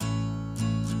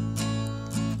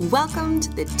Welcome to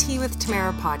the Tea with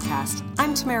Tamara podcast.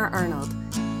 I'm Tamara Arnold,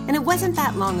 and it wasn't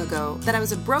that long ago that I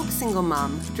was a broke single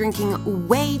mom drinking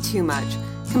way too much,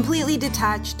 completely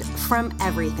detached from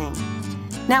everything.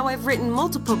 Now I've written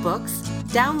multiple books,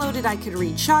 downloaded I Could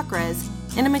Read Chakras,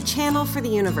 and I'm a channel for the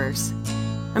universe.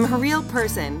 I'm a real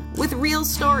person with real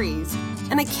stories,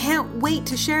 and I can't wait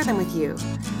to share them with you.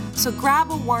 So grab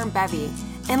a warm bevy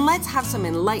and let's have some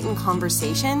enlightened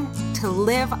conversation to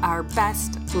live our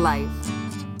best life.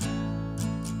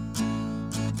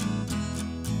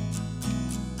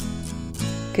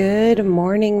 Good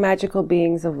morning, magical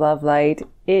beings of love light.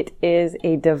 It is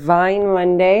a divine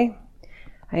Monday.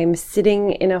 I am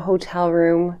sitting in a hotel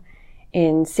room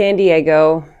in San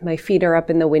Diego. My feet are up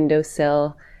in the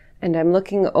windowsill, and I'm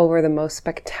looking over the most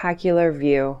spectacular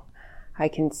view. I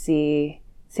can see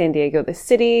San Diego, the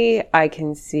city. I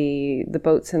can see the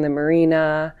boats in the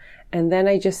marina, and then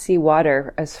I just see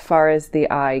water as far as the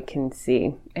eye can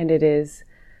see. And it is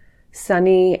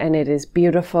sunny, and it is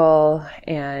beautiful,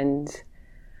 and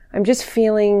I'm just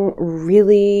feeling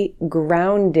really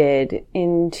grounded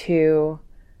into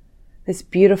this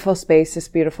beautiful space, this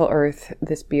beautiful earth,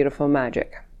 this beautiful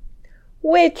magic,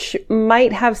 which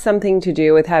might have something to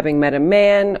do with having met a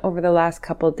man over the last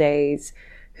couple days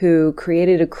who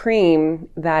created a cream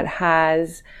that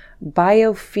has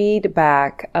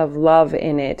biofeedback of love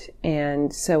in it.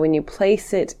 And so when you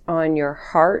place it on your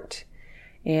heart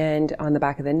and on the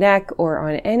back of the neck or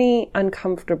on any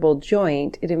uncomfortable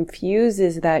joint, it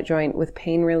infuses that joint with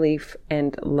pain relief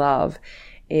and love.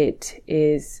 It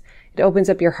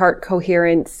opens up your heart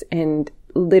coherence and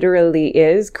literally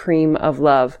is cream of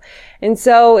love. And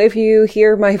so if you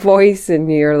hear my voice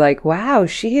and you're like, wow,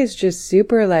 she is just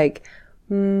super like,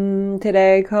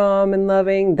 today, calm and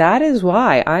loving, that is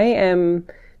why I am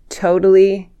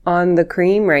totally on the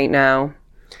cream right now.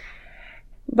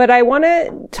 But I want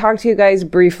to talk to you guys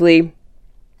briefly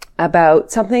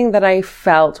about something that I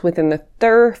felt within the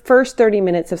first 30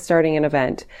 minutes of starting an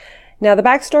event. Now, the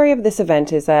backstory of this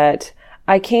event is that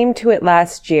I came to it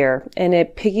last year, and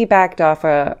it piggybacked off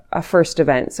a first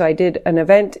event. So I did an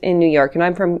event in New York, and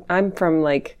I'm from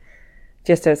like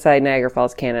just outside Niagara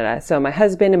Falls, Canada. So my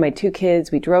husband and my two kids,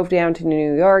 we drove down to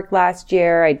New York last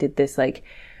year. I did this like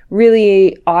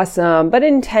really awesome but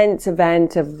intense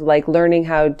event of like learning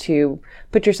how to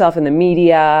put yourself in the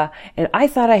media. And I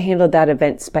thought I handled that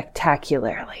event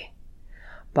spectacularly.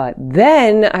 But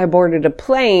then I boarded a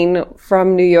plane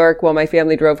from New York while my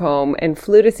family drove home and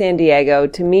flew to San Diego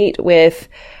to meet with,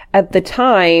 at the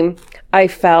time, I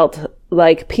felt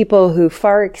like people who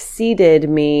far exceeded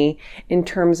me in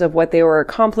terms of what they were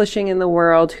accomplishing in the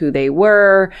world, who they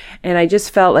were, and I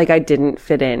just felt like I didn't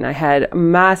fit in. I had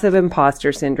massive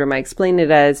imposter syndrome. I explained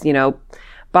it as,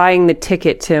 buying the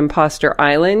ticket to Imposter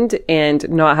Island and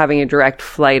not having a direct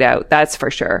flight out, that's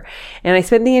for sure. And I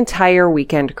spent the entire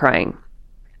weekend crying.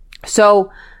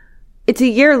 So it's a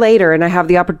year later and I have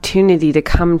the opportunity to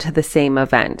come to the same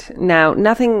event. Now,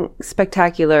 nothing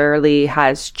spectacularly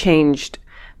has changed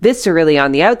viscerally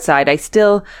on the outside. I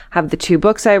still have the 2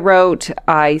 books I wrote.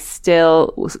 I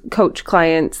still coach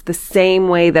clients the same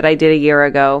way that I did a year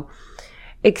ago,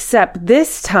 except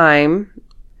this time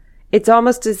it's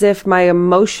almost as if my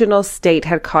emotional state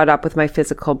had caught up with my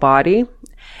physical body.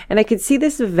 And I could see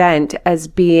this event as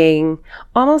being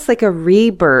almost like a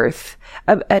rebirth,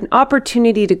 an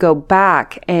opportunity to go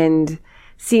back and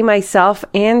see myself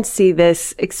and see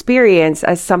this experience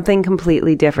as something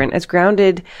completely different, as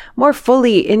grounded more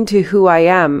fully into who I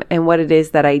am and what it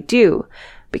is that I do.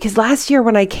 Because last year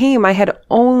when I came, I had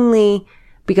only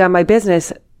begun my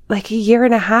business like a year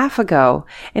and a half ago,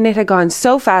 and it had gone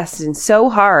so fast and so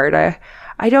hard.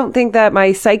 I don't think that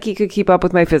my psyche could keep up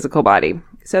with my physical body.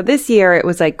 So this year it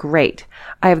was like, great.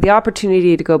 I have the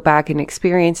opportunity to go back and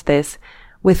experience this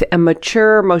with a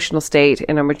mature emotional state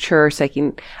and a mature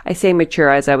psyche. I say mature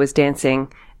as I was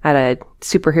dancing at a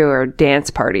superhero dance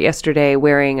party yesterday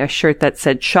wearing a shirt that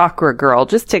said Chakra Girl,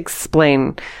 just to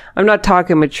explain. I'm not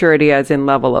talking maturity as in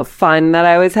level of fun that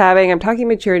I was having. I'm talking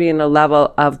maturity in the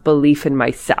level of belief in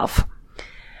myself.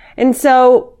 And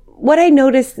so what I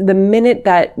noticed the minute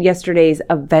that yesterday's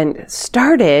event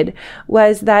started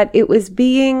was that it was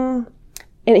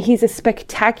and he's a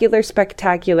spectacular,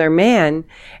 spectacular man.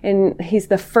 And he's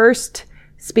the first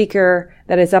speaker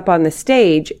that is up on the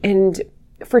stage. And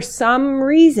for some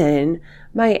reason,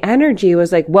 my energy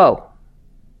was like, whoa.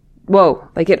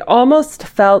 Like it almost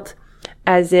felt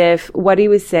as if what he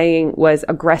was saying was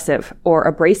aggressive or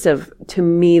abrasive to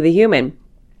me, the human.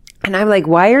 And I'm like,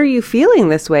 why are you feeling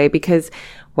this way? Because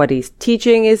what he's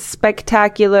teaching is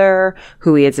spectacular.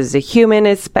 Who he is as a human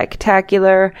is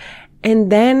spectacular.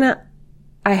 And then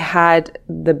I had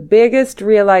the biggest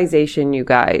realization, you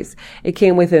guys. It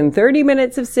came within 30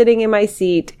 minutes of sitting in my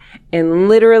seat, and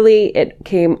literally it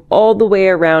came all the way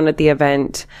around at the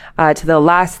event to the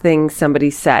last thing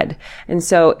somebody said. And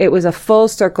so it was a full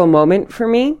circle moment for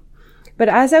me. But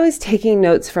as I was taking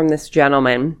notes from this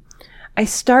gentleman, I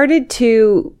started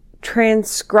to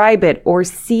transcribe it or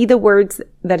see the words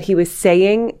that he was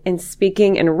saying and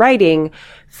speaking and writing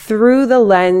through the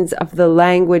lens of the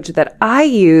language that I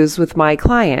use with my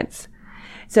clients.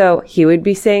 So he would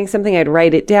be saying something, I'd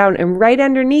write it down, and right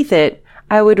underneath it,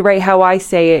 I would write how I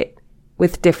say it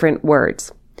with different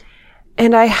words.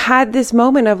 And I had this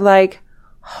moment of like,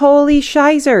 holy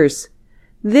shizers,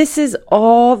 this is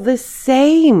all the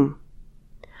same.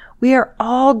 We are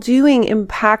all doing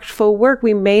impactful work.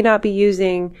 We may not be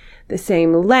using the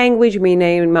same language. We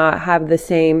may not have the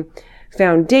same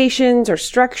foundations or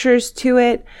structures to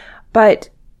it, but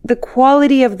the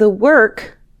quality of the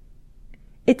work,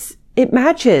 it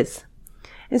matches.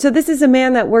 And so this is a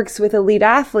man that works with elite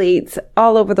athletes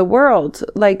all over the world,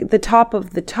 like the top of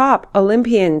the top,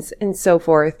 Olympians and so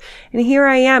forth. And here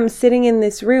I am sitting in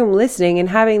this room listening and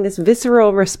having this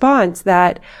visceral response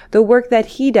that the work that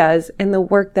he does and the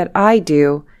work that I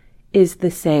do is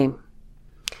the same.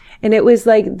 And it was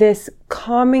like this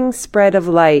calming spread of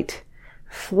light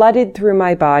flooded through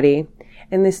my body,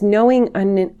 and this knowing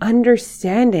and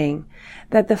understanding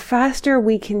that the faster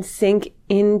we can sink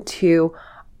into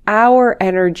our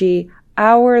energy,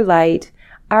 our light,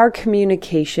 our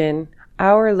communication,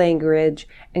 our language,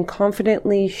 and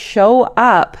confidently show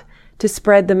up to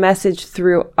spread the message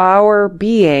through our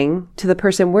being to the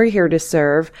person we're here to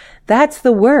serve, that's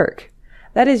the work.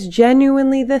 That is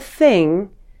genuinely the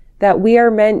thing that we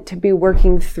are meant to be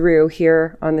working through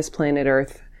here on this planet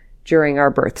Earth during our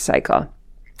birth cycle.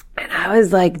 And I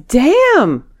was like,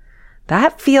 damn,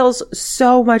 that feels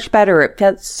so much better. It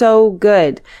felt so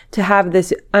good to have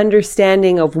this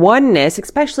understanding of oneness,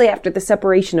 especially after the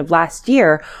separation of last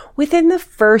year, within the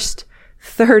first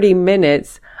 30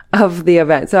 minutes of the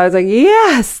event. So I was like,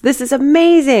 yes, this is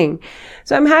amazing.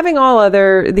 So I'm having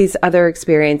these other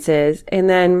experiences. And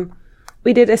then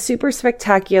we did a super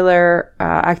spectacular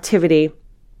activity.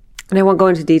 And I won't go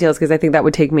into details because I think that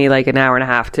would take me like an hour and a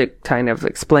half to kind of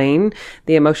explain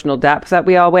the emotional depth that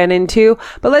we all went into.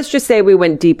 But let's just say we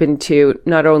went deep into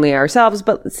not only ourselves,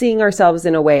 but seeing ourselves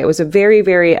in a way. It was a very,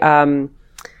 very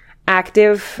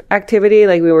active activity.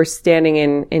 Like we were standing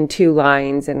in two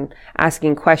lines and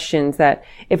asking questions that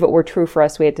if it were true for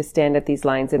us, we had to stand at these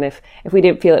lines. And if we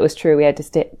didn't feel it was true, we had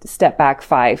to step back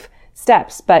 5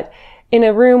 steps. But in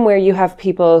a room where you have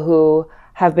people who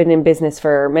have been in business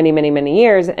for many, many, many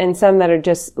years, and some that are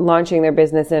just launching their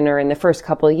business and are in the first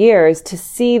couple of years, to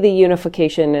see the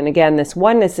unification and again, this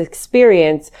oneness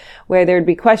experience where there'd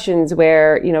be questions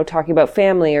where, talking about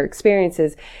family or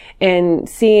experiences and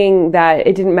seeing that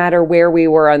it didn't matter where we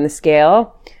were on the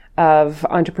scale of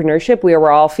entrepreneurship, we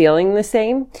were all feeling the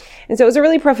same. And so it was a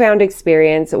really profound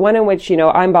experience, one in which,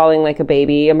 I'm bawling like a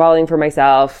baby, I'm bawling for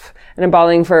myself, and I'm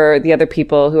bawling for the other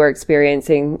people who are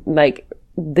experiencing like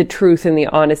the truth and the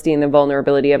honesty and the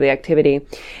vulnerability of the activity.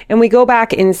 And we go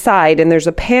back inside and there's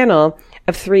a panel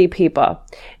of 3 people.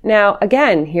 Now,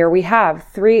 again, here we have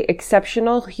 3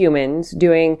 exceptional humans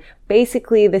doing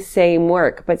basically the same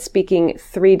work, but speaking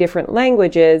 3 different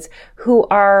languages who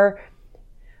are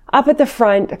up at the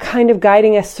front, kind of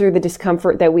guiding us through the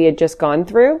discomfort that we had just gone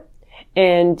through.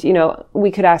 And,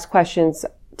 we could ask questions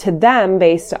to them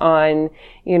based on,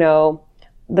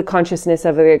 the consciousness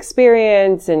of the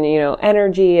experience and,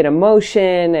 energy and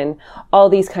emotion and all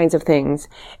these kinds of things.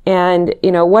 And,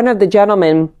 one of the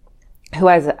gentlemen who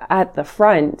was at the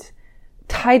front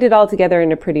tied it all together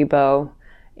in a pretty bow.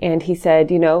 And he said,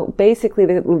 basically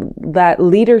that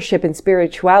leadership and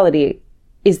spirituality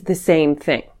is the same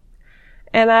thing.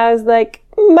 And I was like,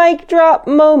 mic drop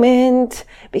moment,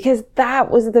 because that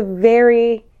was the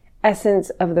very essence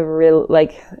of the real,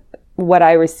 what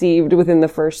I received within the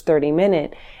first 30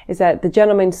 minutes is that the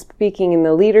gentleman speaking in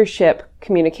the leadership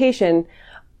communication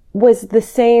was the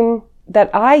same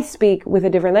that I speak with a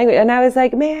different language. And I was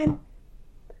like, man,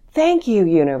 thank you,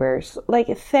 universe.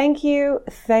 Thank you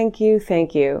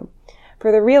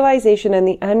for the realization and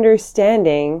the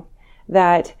understanding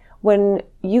that when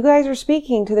you guys are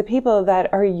speaking to the people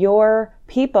that are your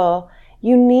people,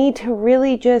 you need to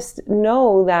really just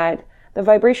know that the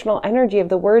vibrational energy of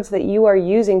the words that you are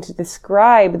using to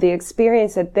describe the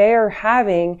experience that they're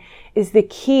having is the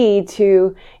key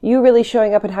to you really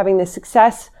showing up and having the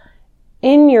success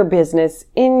in your business,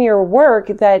 in your work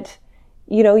that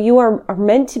you are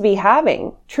meant to be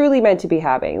having, truly meant to be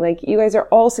having. Like, you guys are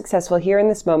all successful here in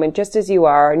this moment, just as you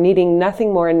are, needing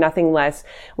nothing more and nothing less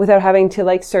without having to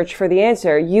like search for the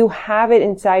answer. You have it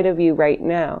inside of you right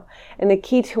now. And the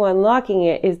key to unlocking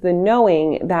it is the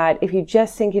knowing that if you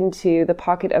just sink into the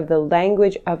pocket of the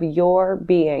language of your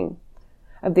being,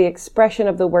 of the expression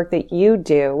of the work that you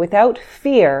do without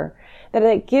fear, that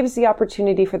it gives the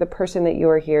opportunity for the person that you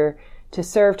are here to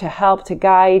serve, to help, to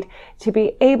guide, to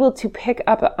be able to pick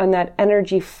up on that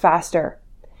energy faster.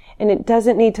 And it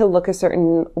doesn't need to look a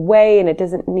certain way, and it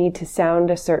doesn't need to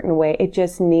sound a certain way. It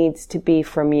just needs to be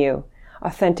from you.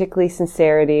 Authentically,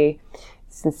 sincerely,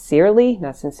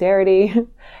 not sincerity,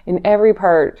 in every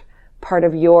part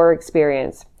of your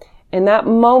experience. And that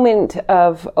moment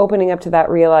of opening up to that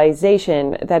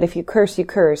realization that if you curse, you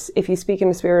curse. If you speak in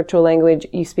a spiritual language,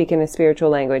 you speak in a spiritual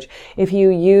language. If you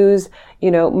use,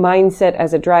 mindset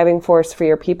as a driving force for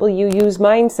your people, you use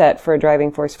mindset for a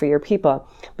driving force for your people.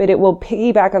 But it will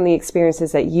piggyback on the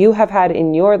experiences that you have had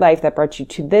in your life that brought you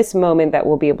to this moment, that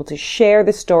will be able to share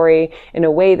the story in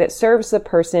a way that serves the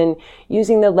person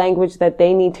using the language that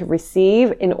they need to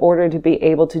receive in order to be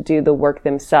able to do the work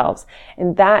themselves.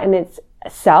 And that in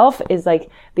itself is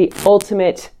like the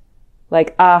ultimate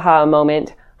like aha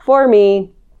moment for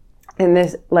me in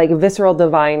this like visceral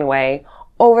divine way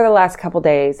over the last couple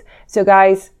days. So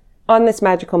guys, on this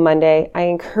magical Monday, I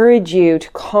encourage you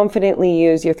to confidently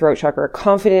use your throat chakra,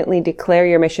 confidently declare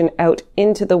your mission out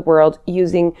into the world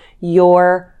using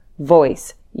your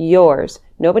voice, yours.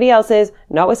 Nobody else's,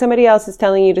 not what somebody else is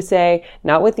telling you to say,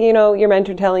 not with, your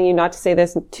mentor telling you not to say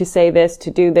this,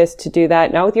 to do this, to do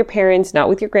that, not with your parents, not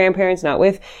with your grandparents, not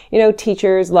with,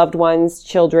 teachers, loved ones,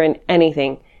 children,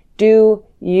 anything. Do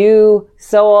you,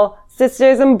 soul,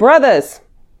 sisters and brothers,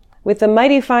 with the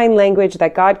mighty fine language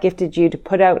that God gifted you to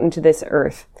put out into this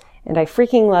earth. And I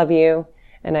freaking love you.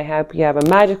 And I hope you have a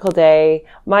magical day.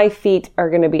 My feet are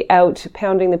going to be out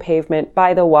pounding the pavement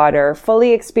by the water,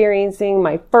 fully experiencing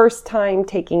my first time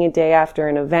taking a day after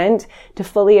an event to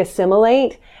fully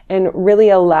assimilate and really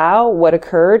allow what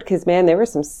occurred. Because man, there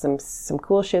was some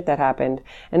cool shit that happened,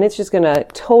 and it's just going to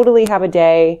totally have a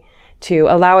day to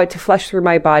allow it to flush through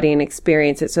my body and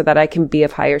experience it so that I can be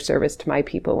of higher service to my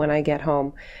people when I get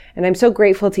home. And I'm so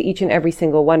grateful to each and every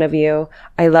single one of you.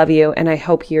 I love you, and I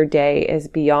hope your day is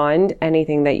beyond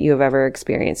anything that you have ever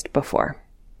experienced before.